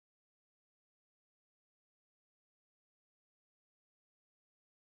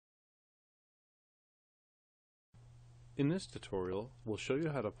In this tutorial, we'll show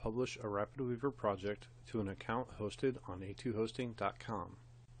you how to publish a RapidWeaver project to an account hosted on a2hosting.com.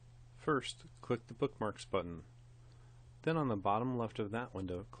 First, click the Bookmarks button. Then on the bottom left of that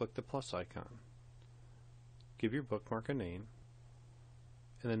window, click the plus icon. Give your bookmark a name,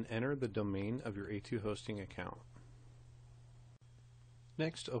 and then enter the domain of your A2hosting account.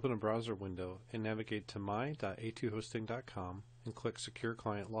 Next, open a browser window and navigate to my.a2hosting.com and click Secure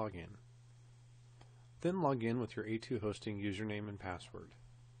Client Login. Then log in with your A2hosting username and password.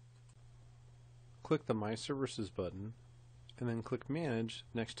 Click the My Services button and then click Manage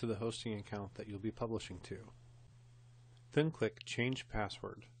next to the hosting account that you'll be publishing to. Then click Change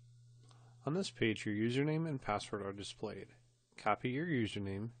Password. On this page, your username and password are displayed. Copy your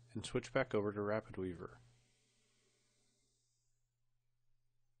username and switch back over to RapidWeaver.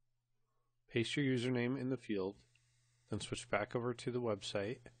 Paste your username in the field, then switch back over to the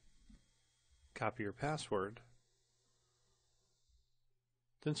website. Copy your password,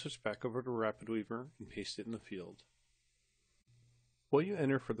 then switch back over to RapidWeaver and paste it in the field. What you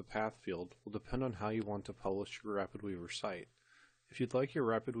enter for the path field will depend on how you want to publish your RapidWeaver site. If you'd like your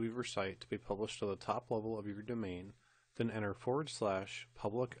RapidWeaver site to be published to the top level of your domain, then enter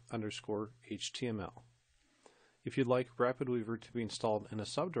 /public_HTML. If you'd like RapidWeaver to be installed in a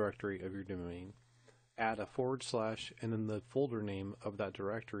subdirectory of your domain, add a / and then the folder name of that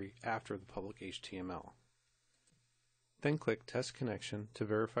directory after the public HTML. Then click Test Connection to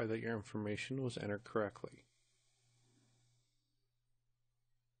verify that your information was entered correctly.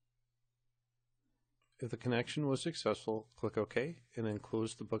 If the connection was successful, click OK and then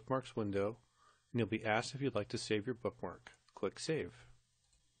close the Bookmarks window, and you'll be asked if you'd like to save your bookmark. Click Save.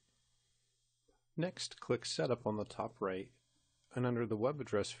 Next, click Setup on the top right, and under the web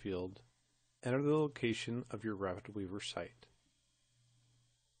address field, enter the location of your RapidWeaver site.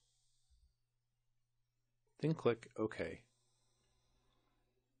 Then click OK.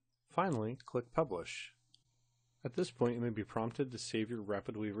 Finally, click Publish. At this point, you may be prompted to save your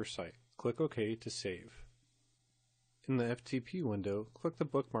RapidWeaver site. Click OK to save. In the FTP window, click the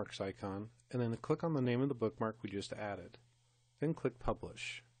Bookmarks icon, and then click on the name of the bookmark we just added. Then click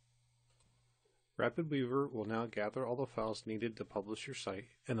Publish. RapidWeaver will now gather all the files needed to publish your site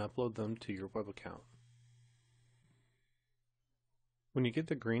and upload them to your web account. When you get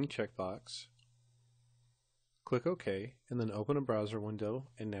the green checkbox, click OK and then open a browser window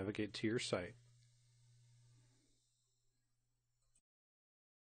and navigate to your site.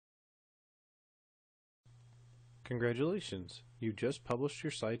 Congratulations! You just published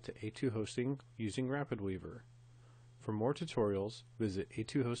your site to A2hosting using RapidWeaver. For more tutorials, visit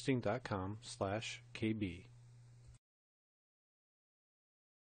a2hosting.com/kb.